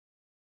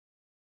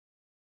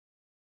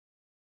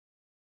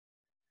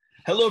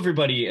Hello,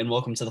 everybody, and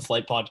welcome to the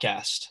Flight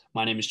Podcast.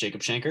 My name is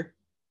Jacob Shanker.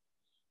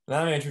 And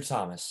I'm Andrew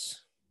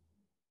Thomas.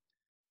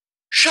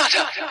 Shut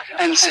up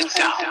and sit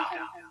down.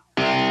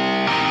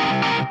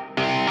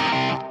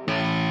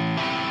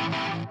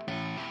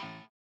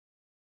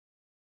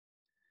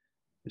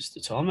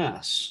 Mr.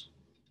 Thomas.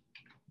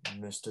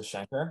 Mr.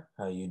 Shanker,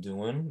 how you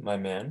doing, my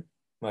man,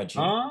 my G?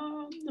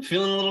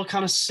 Feeling a little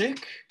kind of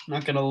sick.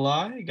 Not gonna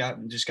lie,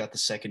 just got the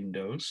second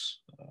dose.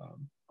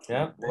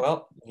 Yeah.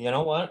 Well, you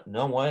know what?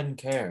 No one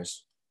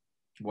cares.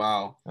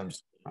 Wow. I'm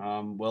just.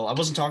 Well, I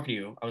wasn't talking to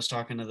you. I was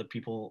talking to the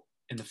people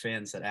in the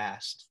fans that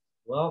asked.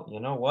 Well, you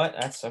know what?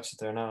 That sucks that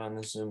they're not on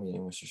the Zoom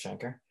meeting, Mr.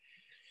 Shanker.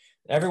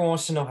 Everyone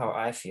wants to know how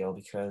I feel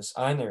because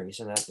I'm the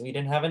reason that we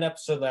didn't have an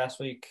episode last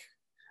week.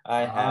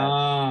 I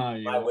had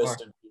You my are.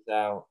 wisdom teeth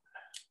out,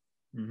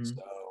 Mhm.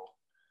 so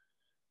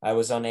I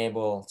was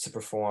unable to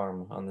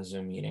perform on the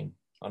Zoom meeting,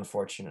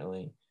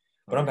 unfortunately.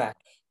 But I'm back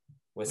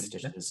with What did you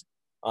stitches,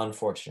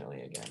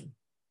 unfortunately, again.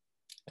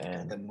 Got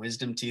And them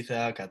wisdom teeth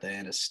out. Got the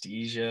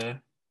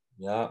anesthesia.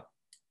 yeah,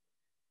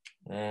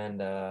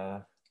 and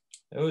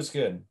it was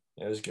good.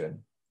 It was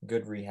good.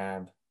 Good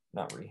rehab,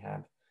 not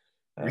rehab.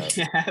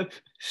 Rehab.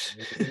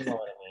 You know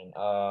what I mean.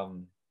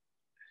 No,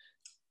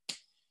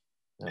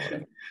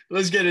 whatever.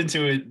 Let's get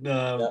into it.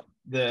 Yep.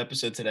 The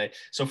episode today.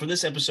 So for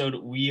this episode,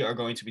 we are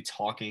going to be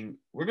talking.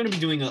 We're going to be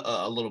doing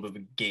a little bit of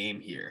a game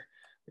here,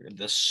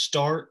 the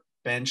start,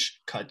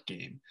 bench, cut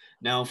game.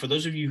 Now, for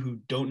those of you who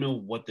don't know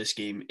what this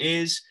game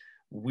is,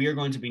 we are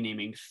going to be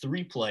naming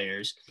three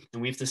players,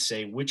 and we have to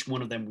say which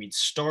one of them we'd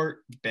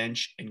start,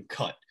 bench, and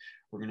cut.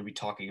 We're going to be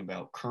talking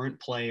about current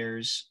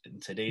players in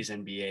today's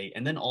NBA,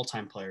 and then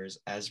all-time players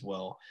as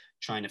well,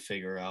 trying to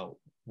figure out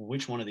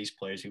which one of these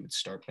players you would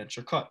start, bench,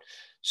 or cut.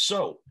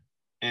 So,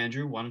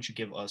 Andrew, why don't you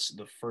give us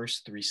the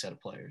first three set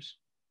of players?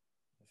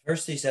 The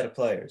first three set of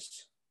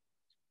players: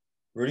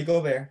 Rudy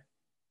Gobert,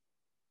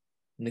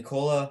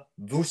 Nikola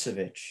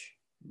Vucevic,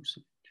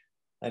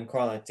 and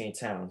Karl-Anthony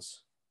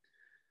Towns.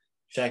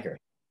 Shanker,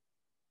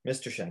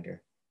 Mr. Shanker,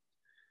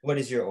 what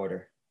is your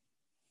order?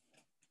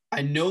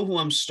 I know who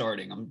I'm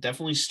starting. I'm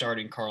definitely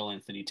starting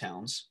Karl-Anthony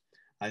Towns.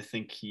 I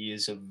think he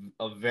is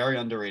a very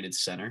underrated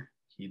center.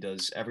 He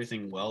does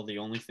everything well. The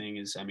only thing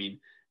is, I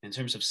mean, in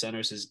terms of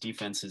centers, his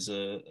defense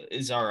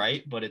is all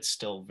right, but it's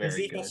still His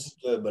very good. defense is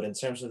good, but in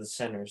terms of the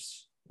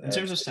centers, In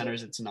terms of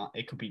centers, it's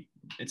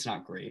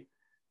not great,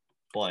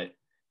 but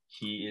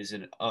he is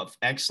an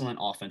excellent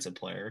offensive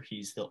player.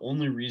 He's the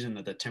only reason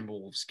that the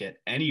Timberwolves get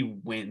any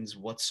wins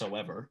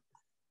whatsoever,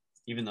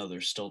 even though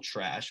they're still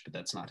trash, but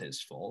that's not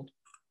his fault.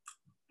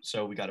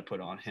 So we got to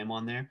put on him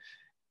on there.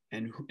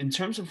 And in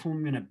terms of who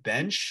I'm going to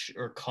bench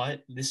or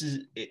cut,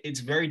 it's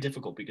very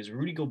difficult because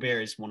Rudy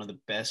Gobert is one of the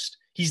best.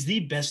 He's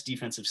the best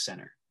defensive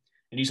center,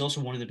 and he's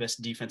also one of the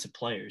best defensive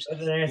players.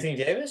 Other than Anthony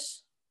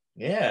Davis?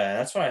 Yeah,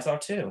 that's what I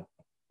thought too.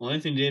 Well,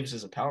 Anthony Davis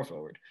is a power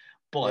forward,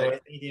 Well, but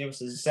Anthony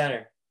Davis is a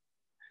center.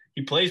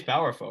 he plays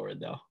power forward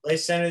though.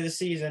 Plays center this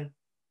season.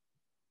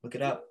 Look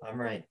it up. I'm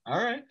right.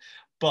 All right,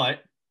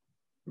 but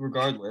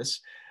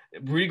regardless,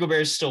 Rudy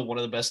Gobert is still one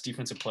of the best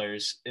defensive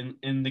players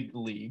in the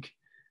league,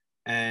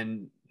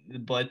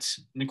 but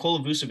Nikola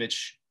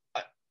Vucevic,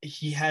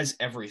 he has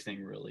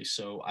everything really.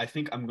 So I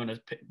think I'm going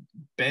to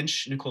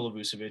bench Nikola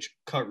Vucevic,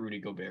 cut Rudy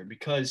Gobert,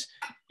 because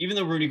even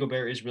though Rudy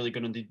Gobert is really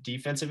good on the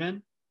defensive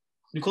end,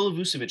 Nikola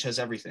Vucevic has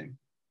everything.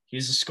 He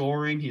has the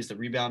scoring, he has the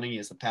rebounding, he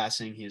has the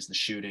passing, he has the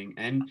shooting.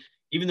 And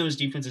even though his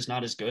defense is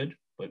not as good,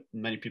 but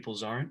many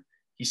people's aren't,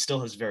 he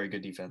still has very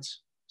good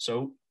defense.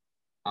 So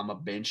I'm a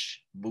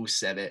bench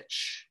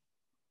Vucevic.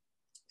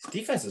 His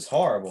defense is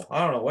horrible. I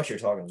don't know what you're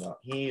talking about.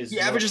 He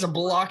averages a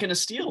block and a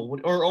steal,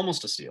 or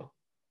almost a steal.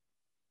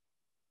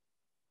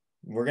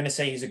 We're going to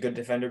say he's a good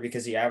defender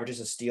because he averages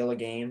a steal a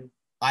game.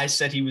 I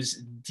said he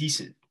was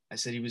decent. I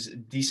said he was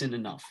decent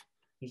enough.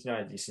 He's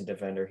not a decent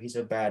defender. He's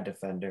a bad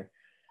defender.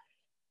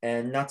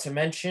 And not to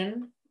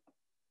mention,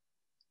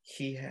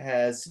 he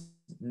has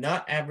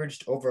not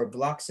averaged over a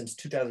block since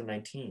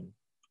 2019.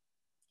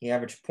 He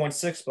averaged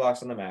 0.6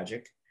 blocks on the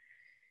Magic.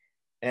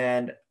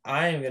 And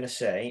I am going to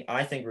say,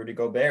 I think Rudy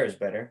Gobert is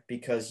better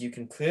because you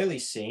can clearly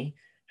see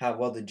how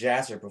well the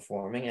Jazz are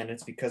performing, and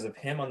it's because of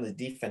him on the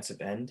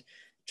defensive end.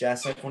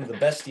 Jazz have one of the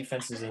best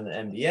defenses in the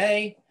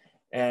NBA,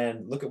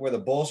 and look at where the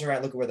Bulls are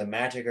at, look at where the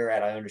Magic are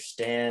at. I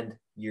understand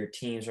your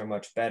teams are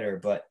much better,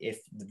 but if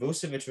the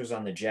Vucevic was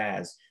on the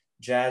Jazz,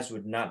 Jazz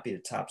would not be the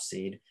top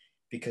seed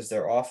because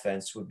their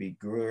offense would be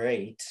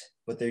great,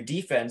 but their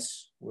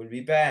defense would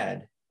be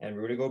bad. And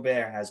Rudy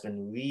Gobert has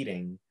been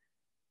leading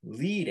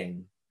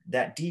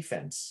that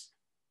defense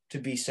to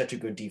be such a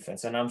good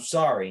defense. And I'm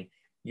sorry,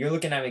 you're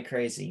looking at me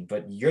crazy,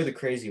 but you're the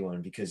crazy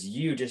one because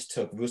you just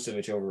took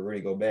Vucevic over Rudy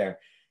Gobert.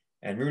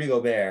 And Rudy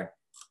Gobert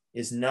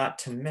is not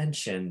to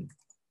mention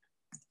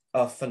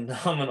a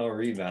phenomenal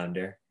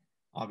rebounder.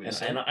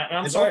 Obviously. And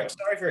I'm sorry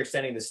for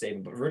extending this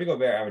statement, but Rudy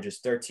Gobert averages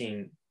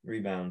 13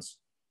 rebounds.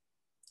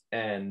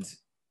 And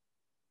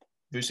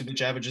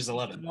Vucevic averages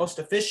 11. Most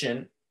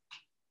efficient,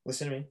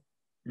 listen to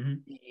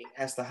me, He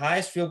has the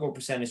highest field goal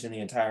percentage in the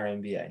entire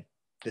NBA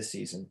this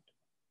season.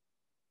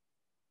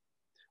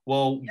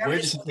 Well, Yeah, where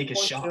he's does he take his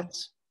 1.2.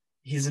 shots?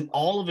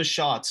 All of his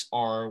shots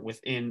are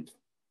within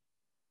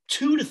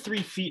 2 to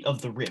 3 feet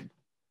of the rim.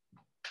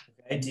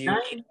 Okay, do you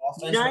play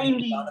offense when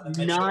you have Donovan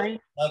Mitchell, 99.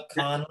 Mike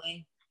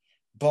Conley,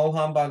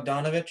 Bohan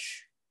Bogdanovic?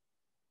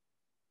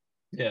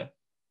 Yeah.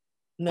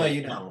 No, But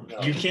you don't.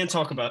 No. you can't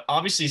talk about.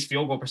 Obviously, his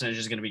field goal percentage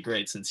is going to be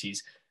great since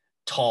he's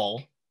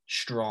tall,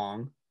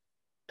 strong,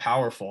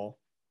 powerful,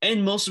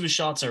 and most of his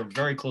shots are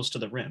very close to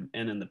the rim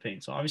and in the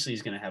paint. So obviously,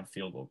 he's going to have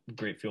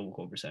great field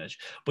goal percentage.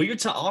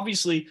 But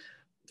obviously,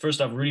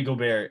 first off, Rudy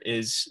Gobert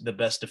is the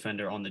best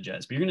defender on the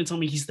Jazz. But you're going to tell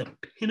me he's the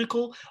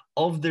pinnacle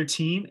of their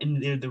team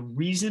and they're the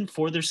reason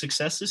for their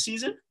success this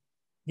season?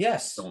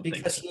 Yes, Don't think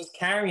because so. he's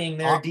carrying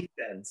their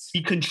defense.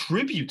 He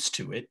contributes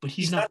to it, but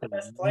he's not the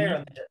best player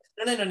on the Jazz.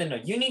 No.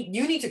 You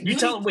need to. You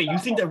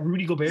think that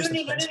Rudy Gobert is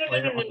the best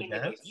player on the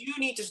No. Jazz? You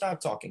need to stop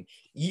talking.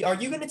 Are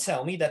you going to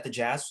tell me that the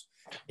Jazz,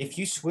 if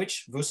you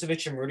switch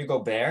Vucevic and Rudy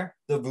Gobert,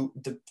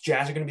 the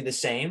Jazz are going to be the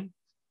same?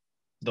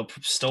 They'll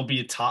still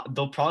be top.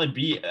 They'll probably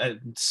be at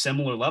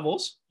similar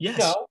levels.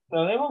 Yes.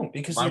 No, they won't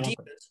because their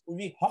defense would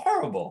be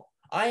horrible.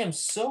 I am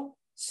so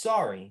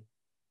sorry,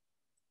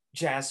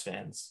 Jazz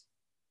fans,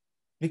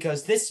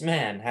 because this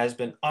man has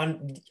been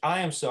I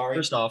am sorry.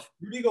 First off,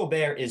 Rudy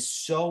Gobert is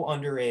so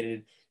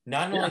underrated.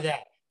 Not only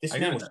that, this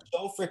man was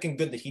so freaking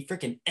good that he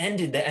freaking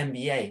ended the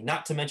NBA.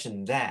 Not to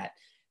mention that.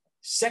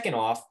 Second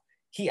off,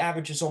 he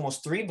averages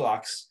almost 3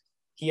 blocks.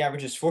 He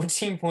averages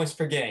 14 points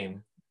per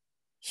game.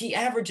 He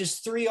averages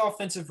 3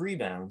 offensive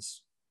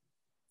rebounds.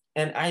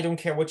 And I don't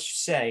care what you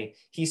say,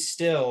 he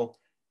still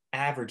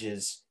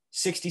averages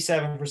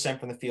 67%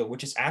 from the field,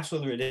 which is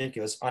absolutely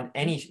ridiculous on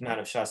any amount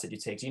of shots that you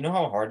take. Do you know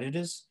how hard it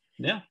is?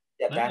 Yeah.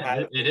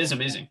 It is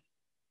amazing.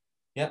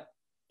 Yep.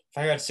 If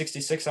I got a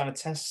 66 on a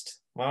test,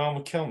 my mom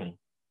would kill me.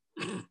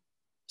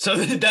 So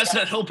that's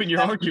not helping your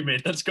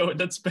argument. That's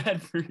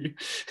bad for you.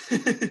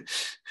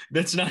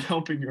 That's not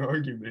helping your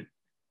argument.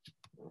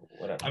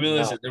 Whatever. I mean,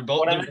 listen, they're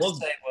both.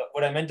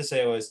 What I meant to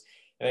say was,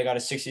 if I got a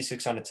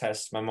 66 on a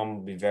test, my mom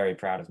would be very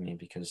proud of me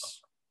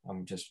because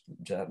I'm just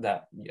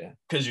that. Yeah.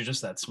 Because you're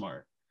just that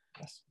smart.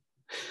 Yes.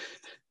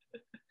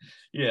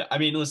 Yeah, I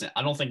mean, listen,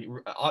 I don't think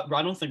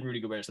Rudy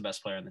Gobert is the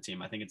best player on the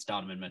team. I think it's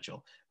Donovan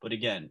Mitchell. But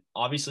again,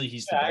 obviously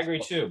he's the best. I agree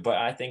too, but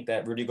I think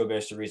that Rudy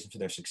Gobert is the reason for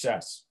their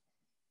success.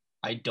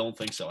 I don't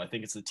think so. I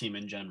think it's the team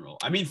in general.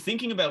 I mean,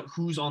 thinking about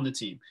who's on the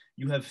team,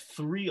 you have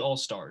 3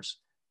 All-Stars.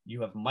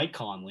 You have Mike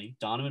Conley,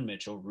 Donovan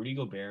Mitchell, Rudy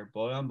Gobert,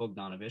 Bojan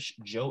Bogdanovic,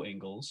 Joe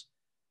Ingles.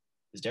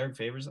 Is Derek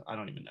Favors? I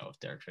don't even know if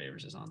Derek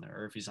Favors is on there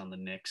or if he's on the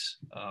Knicks.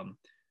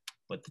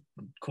 But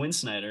Quinn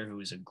Snyder, who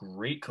is a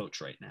great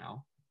coach right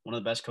now, one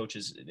of the best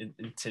coaches in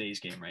today's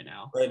game right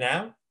now. Right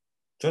now?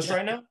 Just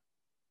right now?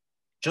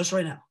 Just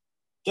right now.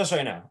 Just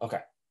right now.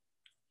 Okay.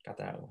 Got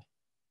that out of the way.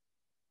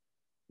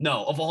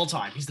 No, of all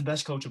time. He's the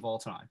best coach of all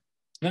time.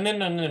 No.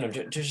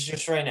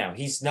 Just right now.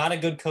 He's not a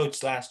good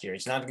coach last year.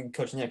 He's not a good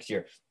coach next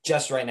year.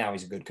 Just right now,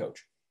 he's a good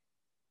coach.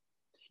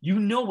 You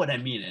know what I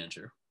mean,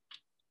 Andrew.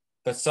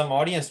 But some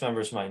audience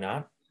members might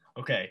not.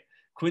 Okay.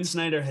 Quinn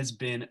Snyder has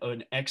been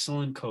an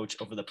excellent coach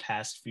over the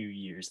past few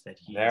years that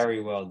he very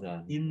well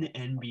done in the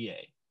NBA.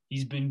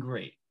 He's been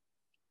great.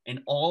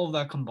 And all of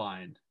that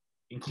combined,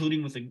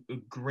 including with a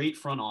great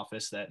front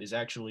office that is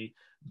actually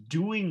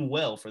doing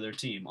well for their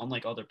team,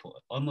 unlike other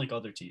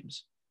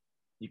teams.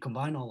 You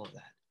combine all of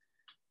that.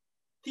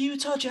 The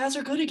Utah Jazz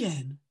are good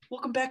again.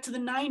 Welcome back to the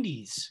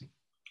 90s.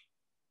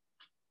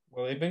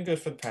 Well, they've been good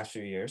for the past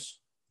few years.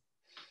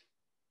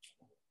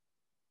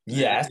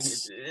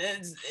 Yes.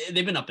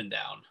 They've been up and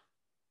down.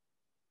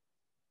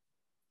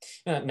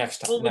 Next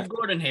time.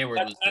 Gordon Hayward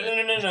was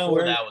good.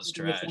 No. That was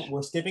trash.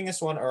 We're skipping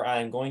this one or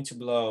I'm going to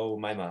blow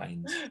my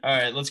mind. All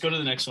right, let's go to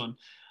the next one.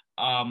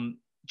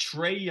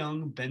 Trae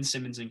Young, Ben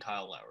Simmons, and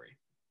Kyle Lowry.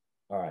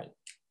 All right.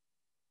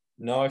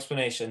 No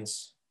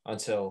explanations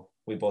until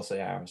we both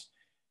say ours.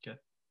 Okay.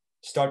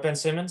 Start Ben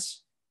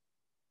Simmons.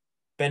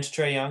 Bench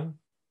Trae Young.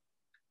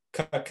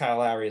 Cut Kyle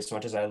Lowry. As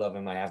much as I love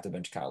him, I have to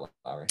bench Kyle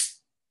Lowry.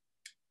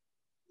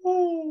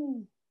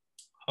 Woo.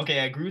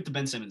 Okay, I agree with the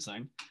Ben Simmons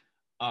thing.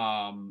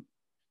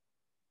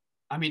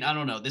 I mean, I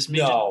don't know. This may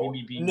just be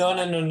me being No.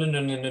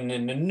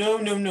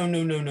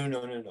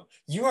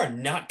 You are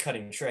not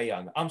cutting Trae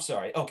Young. I'm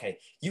sorry. Okay,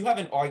 you have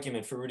an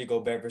argument for Rudy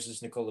Gobert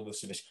versus Nikola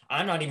Vucevic.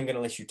 I'm not even going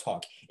to let you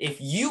talk.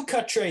 If you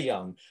cut Trae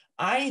Young,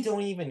 I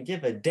don't even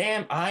give a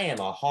damn. I am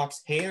a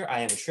Hawks hater. I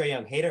am a Trae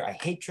Young hater. I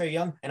hate Trae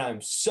Young, and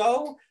I'm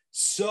so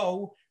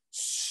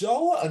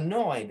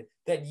annoyed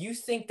that you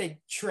think that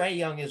Trae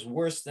Young is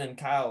worse than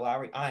Kyle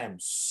Lowry. I am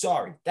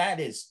sorry. That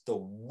is the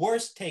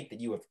worst take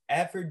that you have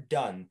ever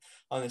done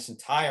on this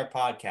entire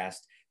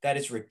podcast. That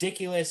is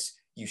ridiculous.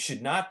 You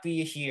should not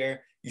be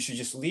here. You should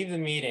just leave the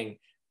meeting.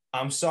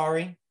 I'm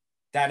sorry.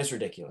 That is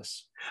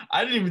ridiculous.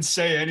 I didn't even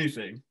say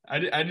anything. I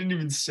didn't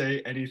even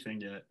say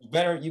anything yet. You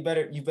better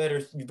rethink.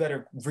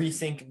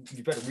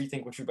 You better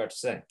rethink what you're about to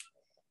say.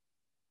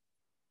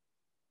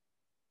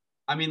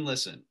 I mean,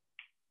 listen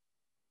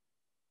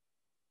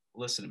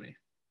to me.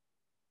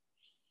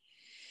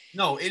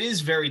 No, it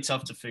is very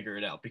tough to figure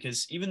it out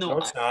because even though no,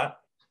 it's not.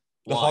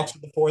 The Why? Hawks are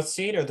the 4th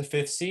seed or the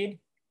 5th seed.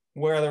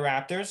 Where are the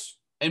Raptors?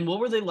 And what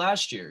were they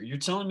last year? You're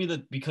telling me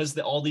that because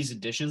all these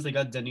additions, they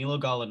got Danilo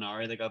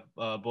Gallinari, they got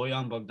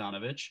Bojan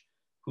Bogdanovic,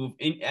 who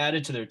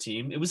added to their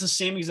team. It was the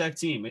same exact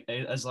team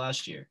as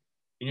last year.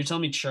 And you're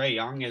telling me Trae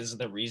Young is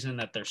the reason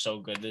that they're so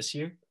good this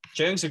year?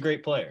 Trae Young's a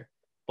great player,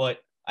 but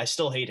I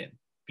still hate him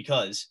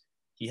because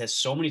he has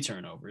so many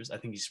turnovers. I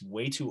think he's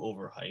way too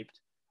overhyped.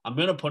 I'm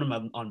going to put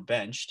him on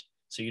benched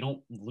so you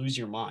don't lose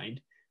your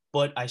mind,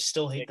 but I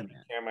still hate the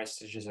man. Tear my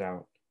stitches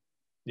out.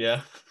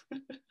 Yeah.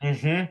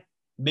 Mm-hmm.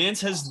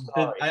 Mans has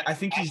Sorry. I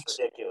think That's he's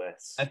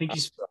ridiculous. I think I'm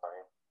he's sorry.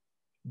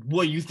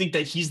 what, you think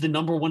that he's the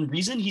number one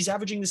reason? He's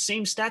averaging the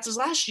same stats as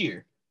last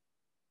year.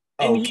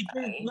 And he's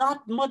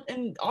not much,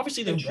 and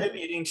obviously they're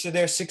contributing to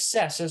their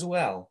success as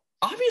well.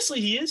 Obviously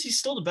he is. He's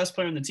still the best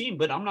player in the team,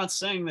 but I'm not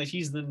saying that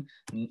he's the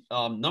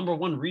number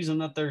one reason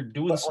that they're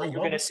doing so well. You're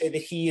going to say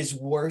that he is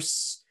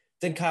worse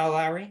than Kyle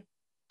Lowry?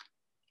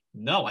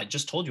 No, I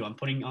just told you I'm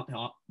putting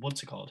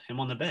him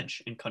on the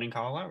bench and cutting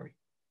Kyle Lowry.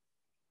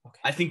 Okay.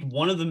 I think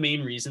one of the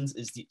main reasons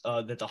is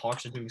that the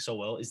Hawks are doing so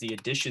well is the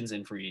additions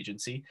in free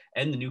agency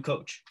and the new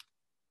coach,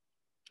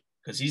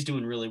 because he's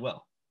doing really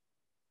well.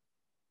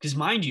 Because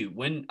mind you,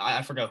 when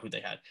I forgot who they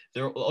had,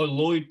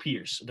 Lloyd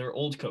Pierce, their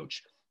old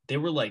coach, they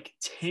were like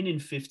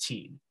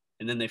 10-15,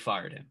 and then they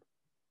fired him.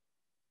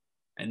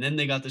 And then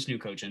they got this new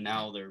coach, and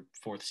now they're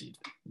 4th seed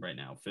right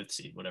now, 5th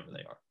seed, whatever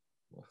they are.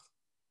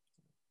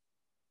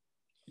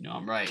 You know,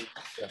 I'm right.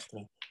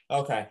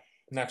 Okay,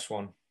 next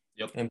one.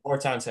 Yep.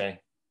 Importante,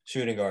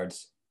 shooting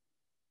guards.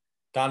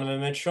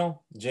 Donovan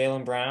Mitchell,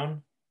 Jaylen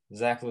Brown,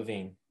 Zach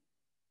LaVine.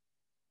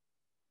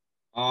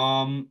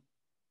 I'm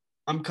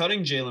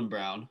cutting Jaylen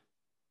Brown.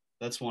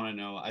 That's one I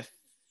know.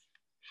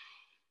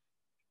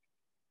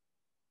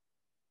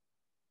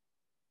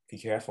 Be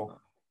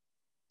careful.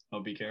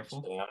 Oh, be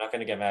careful. I'm not going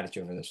to get mad at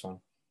you over this one.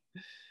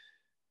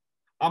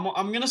 I'm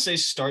going to say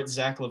start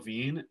Zach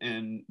LaVine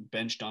and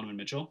bench Donovan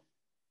Mitchell.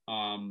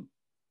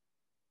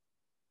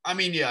 I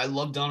mean, yeah, I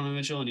love Donovan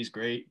Mitchell, and he's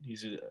great.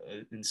 He's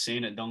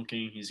insane at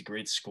dunking. He's a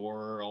great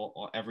scorer,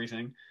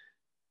 everything.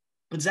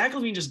 But Zach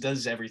LaVine just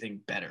does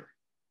everything better.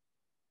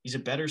 He's a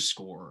better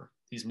scorer.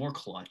 He's more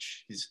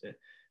clutch. He's in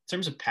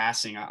terms of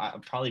passing, I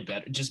probably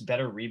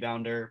better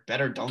rebounder,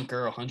 better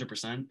dunker,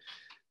 100%.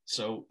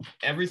 So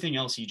everything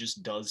else he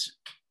just does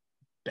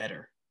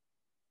better.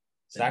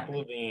 Zach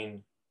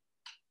LaVine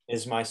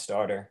is my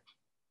starter.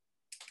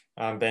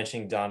 I'm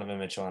benching Donovan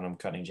Mitchell, and I'm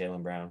cutting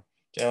Jaylen Brown.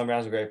 Jaylen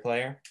Brown's a great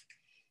player,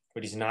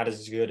 but he's not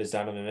as good as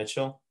Donovan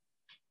Mitchell.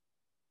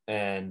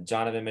 And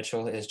Donovan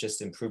Mitchell has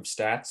just improved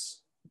stats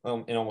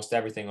in almost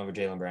everything over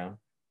Jaylen Brown.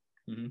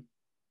 Mm-hmm.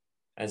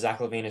 And Zach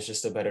LaVine is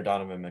just a better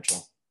Donovan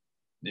Mitchell.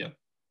 Yeah,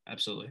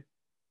 absolutely.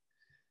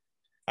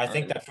 I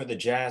think that for the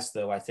Jazz,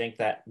 though, I think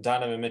that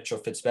Donovan Mitchell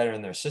fits better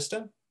in their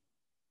system.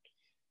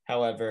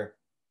 However,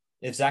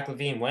 if Zach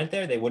LaVine went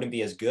there, they wouldn't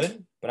be as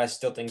good, but I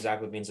still think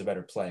Zach LaVine's a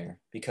better player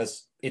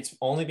because it's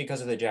only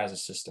because of the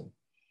Jazz's system.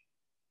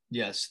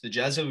 Yes, the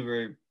Jazz have a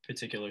very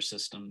particular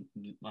system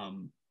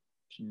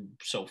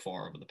so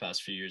far over the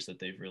past few years that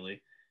they've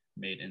really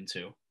made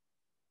into.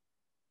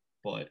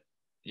 But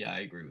yeah, I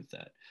agree with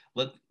that.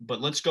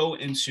 Let's go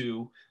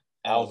into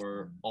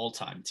our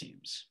all-time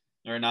teams.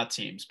 Or not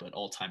teams, but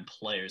all-time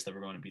players that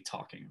we're going to be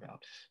talking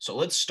about. So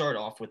let's start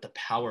off with the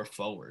power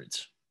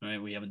forwards.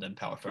 Right? We haven't done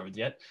power forwards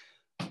yet.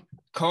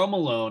 Karl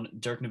Malone,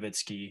 Dirk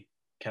Nowitzki,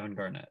 Kevin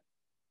Garnett.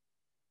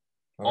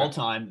 Okay.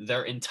 All-time,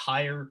 their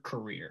entire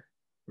career.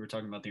 We were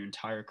talking about their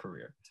entire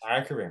career.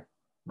 Entire career.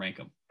 Rank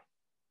them.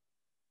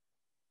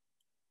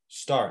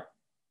 Start.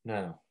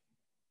 No.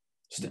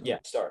 Yeah,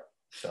 start.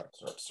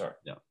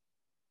 Yeah.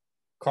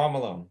 Karl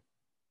Malone.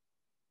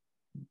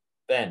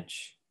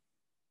 Bench.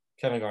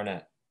 Kevin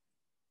Garnett.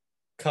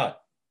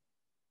 Cut.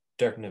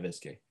 Dirk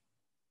Nowitzki.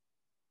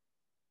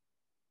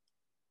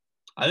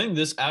 I think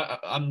this.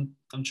 I'm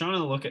trying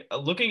to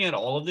looking at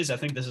all of these. I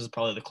think this is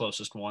probably the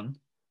closest one,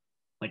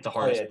 like the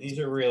hardest. Oh, yeah, these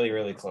are really,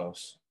 really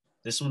close.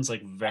 This one's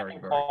like very,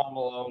 very. Karl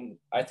Malone.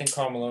 I think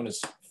Karl Malone is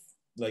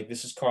like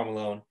this is Karl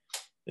Malone,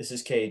 this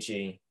is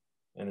KG,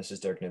 and this is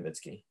Dirk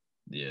Nowitzki.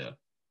 Yeah.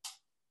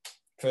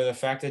 For the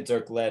fact that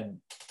Dirk led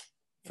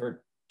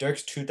for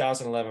Dirk's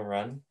 2011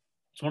 run,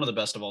 it's one of the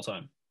best of all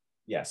time.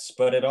 Yes,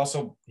 but it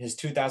also his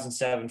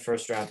 2007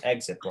 first round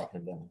exit brought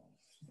him down.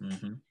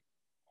 Mm-hmm.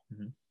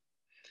 Mm-hmm.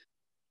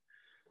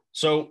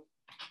 So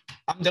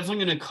I'm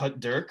definitely going to cut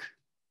Dirk.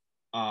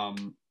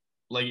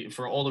 Like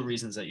for all the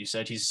reasons that you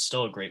said, he's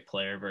still a great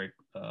player, very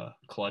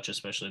clutch,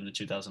 especially in the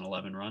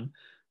 2011 run.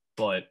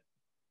 But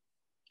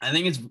I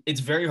think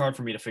it's very hard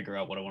for me to figure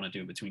out what I want to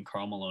do between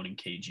Karl Malone and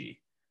KG.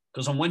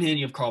 Because on one hand,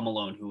 you have Karl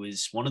Malone, who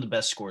is one of the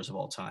best scorers of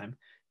all time.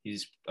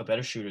 He's a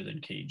better shooter than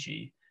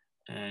KG.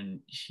 And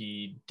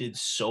he did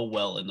so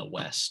well in the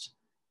West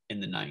in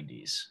the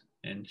 90s.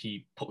 And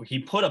he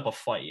put up a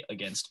fight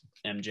against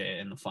MJ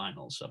in the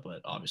finals,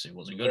 but obviously it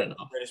wasn't good enough.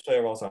 Greatest player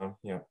of all time,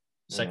 yeah.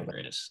 Second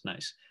greatest,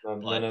 nice. No,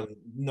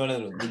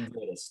 the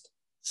greatest.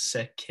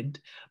 Second.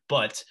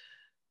 But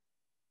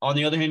on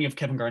the other hand, you have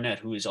Kevin Garnett,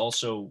 who is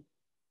also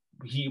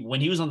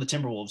when he was on the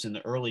Timberwolves in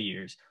the early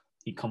years,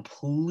 He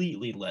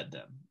completely led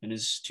them in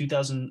his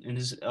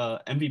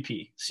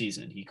MVP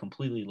season. He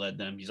completely led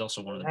them. He's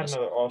also one of We the had best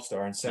another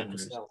All-Star in Sam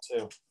defenders. Cassell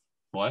too.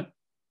 What?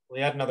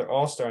 We had another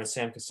All-Star in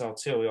Sam Cassell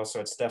too. We also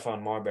had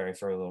Stephon Marbury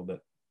for a little bit.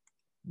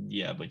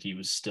 Yeah, but he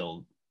was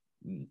still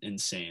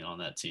insane on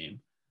that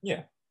team.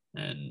 Yeah.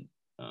 And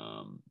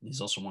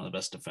he's also one of the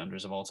best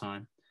defenders of all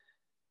time.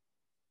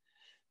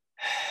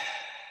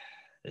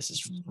 This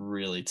is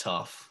really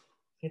tough.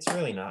 It's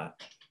really not.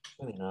 It's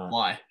really not.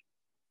 Why?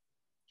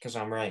 Because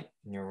I'm right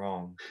and you're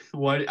wrong.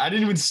 Why? I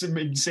didn't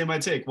even say my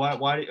take. Why?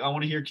 I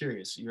want to hear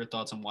your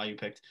thoughts on why you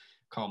picked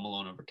Karl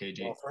Malone over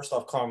KG. Well, first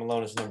off, Karl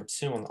Malone is number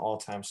 2 on the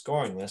all-time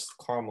scoring list.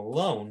 Karl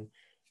Malone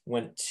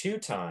went 2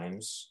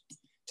 times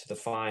to the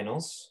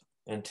finals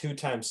and 2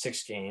 times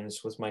 6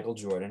 games with Michael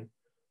Jordan.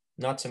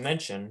 Not to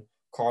mention,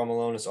 Karl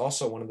Malone is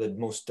also one of the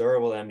most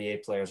durable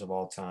NBA players of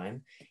all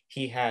time.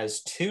 He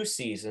has 2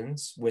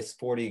 seasons with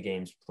 40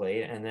 games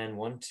played, and then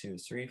 1, 2,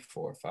 3,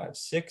 4, 5,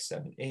 6,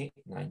 7, 8,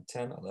 9,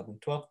 10, 11,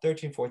 12,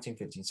 13, 14,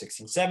 15,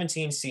 16,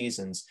 17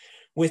 seasons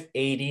with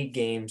 80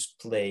 games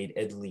played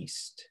at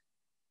least.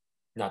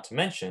 Not to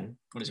mention,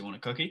 what does he want, a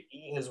cookie?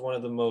 He is one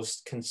of the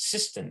most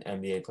consistent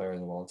NBA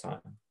players of all time.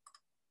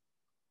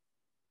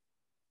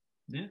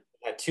 Yeah.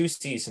 He had 2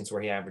 seasons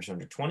where he averaged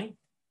under 20,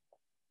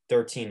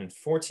 13 and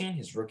 14,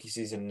 his rookie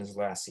season and his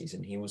last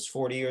season. He was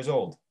 40 years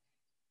old.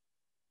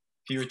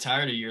 If he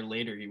retired a year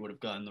later, he would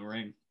have gotten the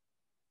ring.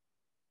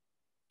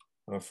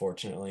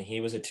 Unfortunately, he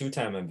was a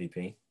 2-time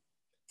MVP.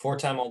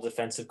 4-time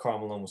All-Defensive. Karl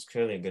Malone was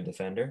clearly a good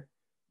defender.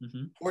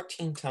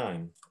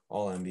 14-time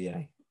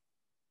All-NBA.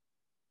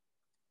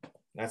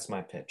 That's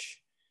my pitch.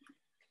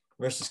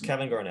 Versus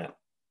Kevin Garnett.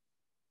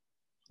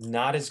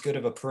 Not as good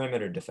of a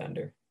perimeter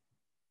defender,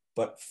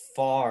 but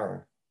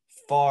far,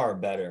 far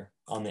better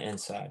on the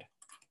inside.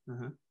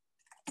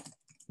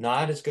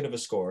 Not as good of a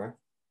scorer.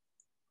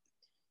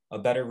 A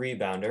better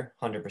rebounder,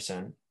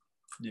 100%.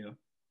 Yeah.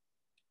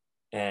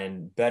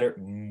 And better,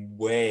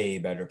 way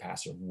better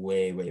passer.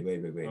 Way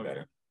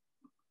better.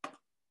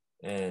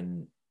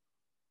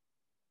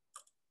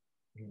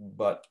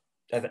 But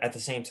at the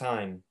same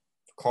time,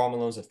 Karl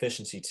Malone's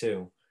efficiency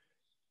too,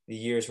 the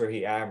years where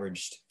he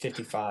averaged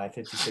 55,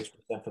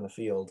 56% from the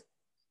field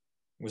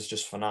was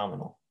just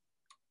phenomenal.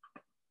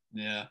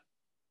 Yeah.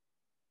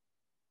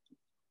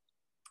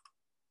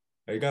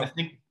 There you go.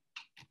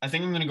 I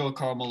think I'm going to go with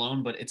Karl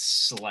Malone, but it's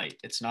slight.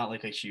 It's not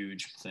like a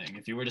huge thing.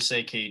 If you were to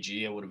say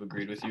KG, I would have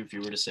agreed with you. If you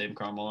were to say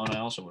Karl Malone, I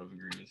also would have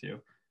agreed with you.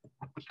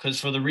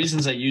 Because for the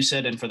reasons that you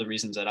said and for the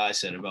reasons that I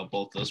said about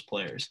both those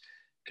players,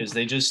 because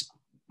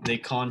they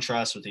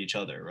contrast with each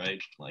other,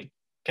 right? Like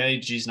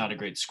KG's not a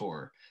great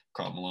scorer.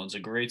 Karl Malone's a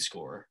great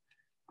scorer.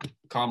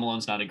 Karl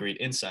Malone's not a great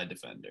inside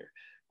defender.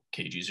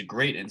 KG's a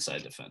great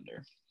inside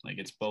defender. Like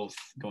it's both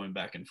going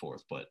back and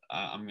forth, but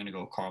I'm going to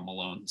go Karl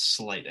Malone,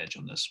 slight edge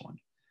on this one.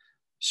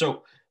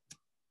 So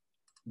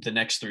the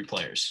next 3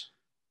 players.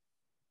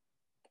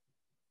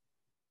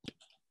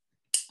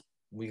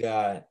 We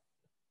got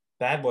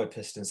Bad Boy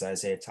Pistons,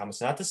 Isaiah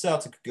Thomas, not the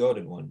Celtic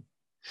goated one.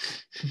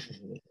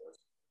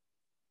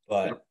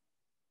 But,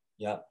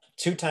 yeah,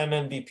 2-time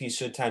MVP,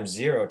 0-time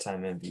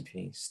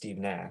MVP, Steve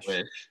Nash.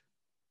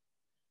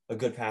 A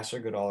good passer,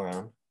 good all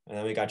around. And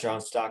then we got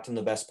John Stockton,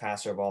 the best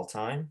passer of all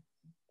time.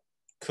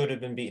 Could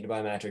have been beaten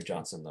by Magic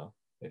Johnson, though,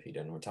 if he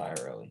didn't retire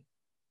early.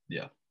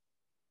 Yeah.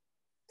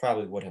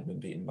 Probably would have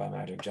been beaten by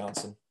Magic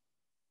Johnson.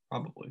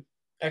 Probably.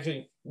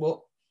 Actually,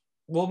 we'll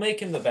make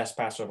him the best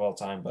passer of all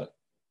time, but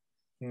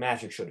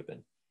Magic should have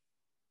been.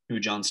 Who,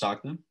 John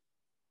Stockton?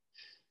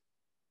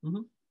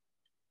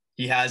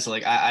 He has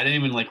I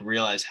didn't even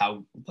realize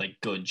how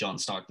good John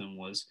Stockton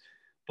was,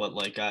 but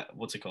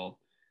what's it called?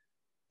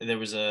 There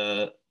was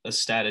a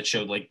stat that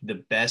showed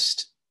the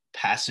best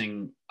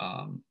passing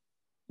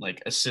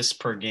assists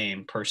per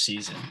game per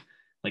season,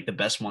 the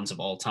best ones of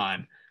all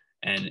time.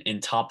 And in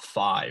top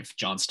 5,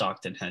 John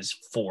Stockton has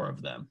 4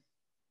 of them.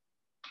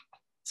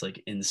 It's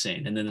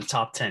insane. And then the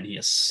top 10, he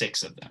has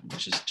 6 of them,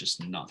 which is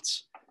just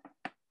nuts.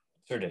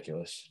 It's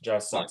ridiculous. John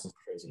Stockton's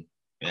crazy.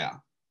 Yeah.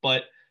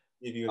 But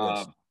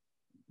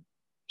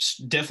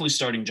definitely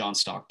starting John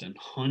Stockton,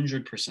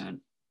 100%.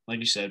 Like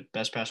you said,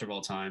 best passer of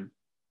all time.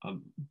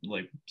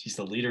 He's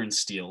the leader in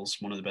steals,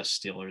 one of the best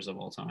stealers of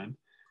all time.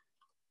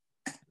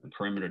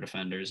 Perimeter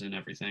defenders and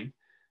everything.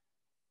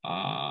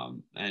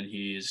 And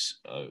he's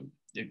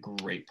a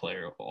great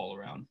player all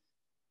around.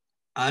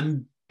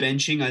 I'm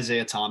benching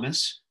Isaiah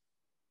Thomas,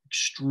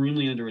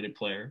 extremely underrated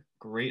player,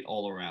 great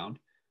all around,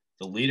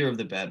 the leader of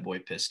the Bad Boy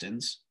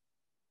Pistons.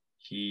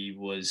 He's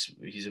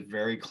a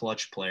very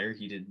clutch player.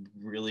 He did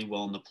really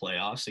well in the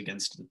playoffs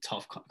against the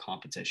tough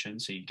competition.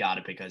 So you got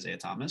to pick Isaiah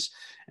Thomas.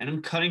 And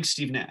I'm cutting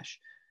Steve Nash.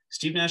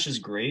 Steve Nash is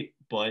great,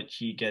 but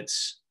he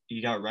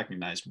got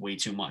recognized way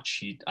too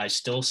much. I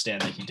still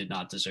stand that he did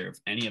not deserve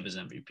any of his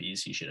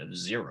MVPs. He should have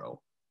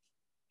 0.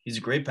 He's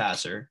a great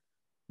passer,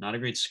 not a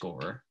great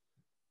scorer,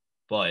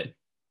 but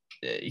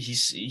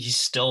he's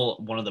still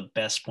one of the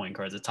best point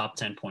guards, a top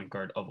 10 point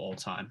guard of all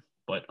time.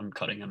 But I'm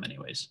cutting him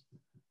anyways.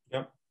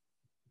 Yep,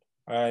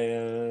 I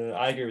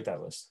agree with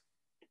that list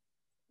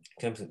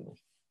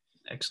completely.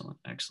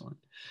 Excellent.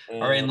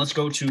 All right, and let's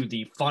go to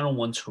the final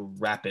one to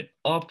wrap it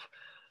up.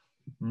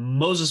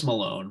 Moses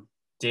Malone,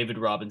 David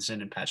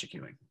Robinson, and Patrick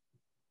Ewing.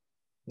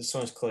 This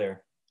one's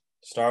clear.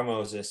 Star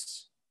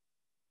Moses,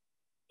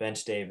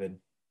 bench David,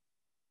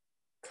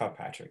 cut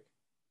Patrick.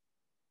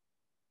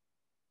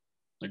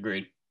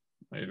 Agreed.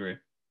 I agree.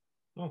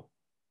 Oh,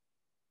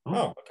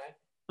 Oh, okay.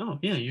 Oh,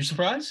 yeah. You're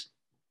surprised?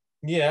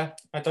 Yeah,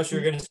 I thought you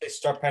were going to say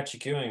start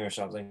Patrick Ewing or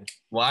something.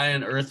 Why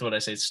on earth would I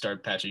say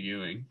start Patrick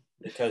Ewing?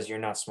 Because you're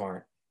not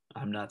smart.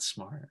 I'm not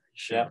smart.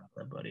 Sure, Yep. about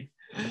that, buddy.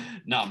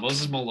 No,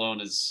 Moses Malone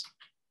is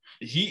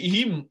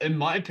he in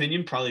my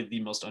opinion probably the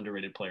most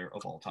underrated player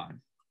of all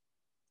time.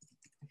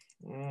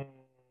 I don't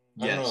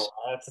Yes. know.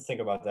 I have to think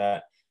about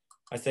that.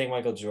 I think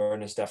Michael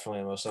Jordan is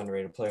definitely the most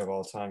underrated player of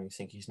all time. You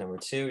think he's number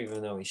 2,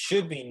 even though he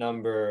should be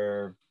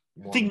number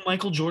 1. I think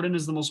Michael Jordan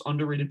is the most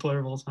underrated player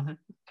of all time.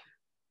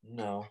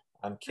 No,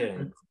 I'm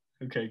kidding.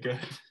 Okay, good.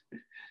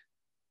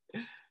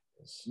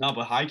 No,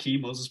 but high key,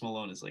 Moses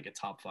Malone is like a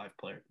top 5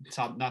 player.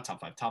 Top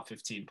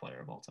 15 player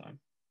of all time.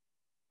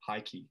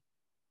 High key.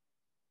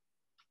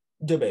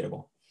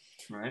 Debatable.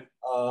 Right?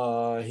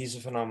 He's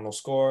a phenomenal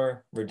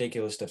scorer,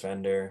 ridiculous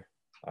defender,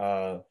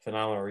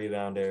 phenomenal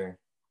rebounder.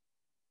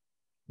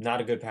 Not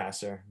a good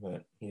passer,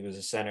 but he was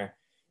a center.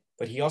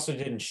 But he also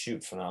didn't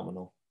shoot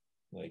phenomenal.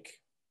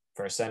 Like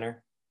for a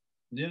center.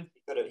 Yeah.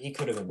 He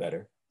could have been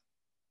better.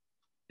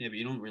 Yeah, but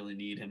you don't really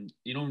need him.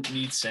 You don't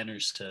need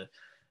centers to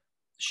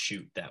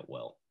shoot that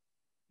well.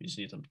 You just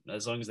need them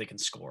as long as they can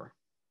score,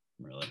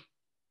 really,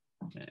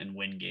 and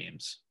win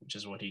games, which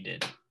is what he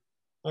did.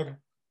 Okay.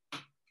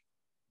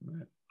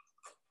 Right.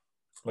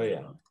 But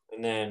yeah,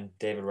 and then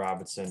David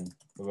Robinson,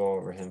 we'll go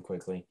over him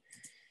quickly.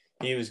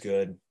 He was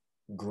good.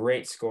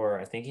 Great scorer.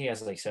 I think he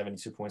has like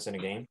 72 points in a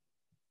game.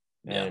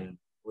 And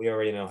we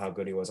already know how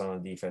good he was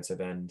on the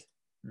defensive end.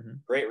 Mm-hmm.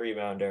 Great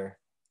rebounder.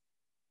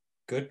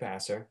 Good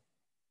passer.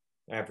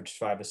 Averaged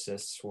 5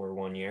 assists for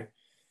 1 year.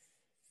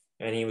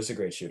 And he was a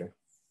great shooter.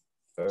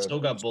 Still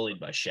got bullied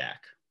by Shaq,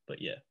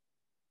 but yeah.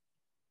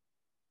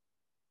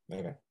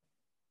 Okay.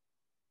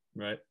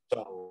 Right.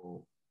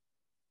 So,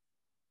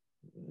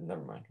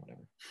 never mind.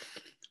 Whatever.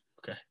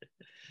 Okay.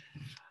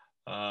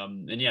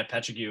 And yeah,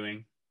 Patrick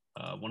Ewing,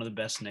 one of the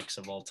best Knicks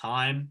of all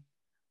time.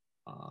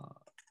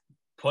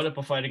 Put up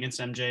a fight against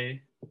MJ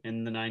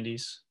in the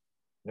 90s.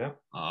 Yeah.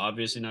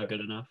 Obviously not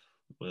good enough,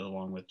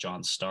 along with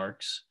John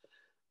Starks.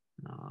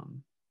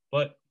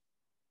 But,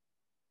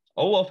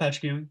 oh well,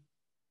 Patrick Ewing.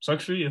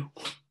 Sucks for you.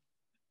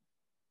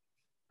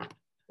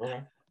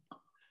 Okay.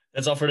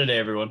 That's all for today,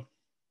 everyone.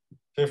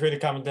 Feel free to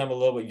comment down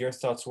below what your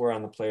thoughts were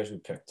on the players we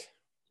picked.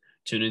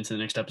 Tune in to the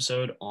next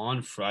episode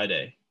on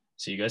Friday.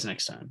 See you guys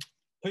next time.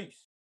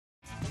 Peace.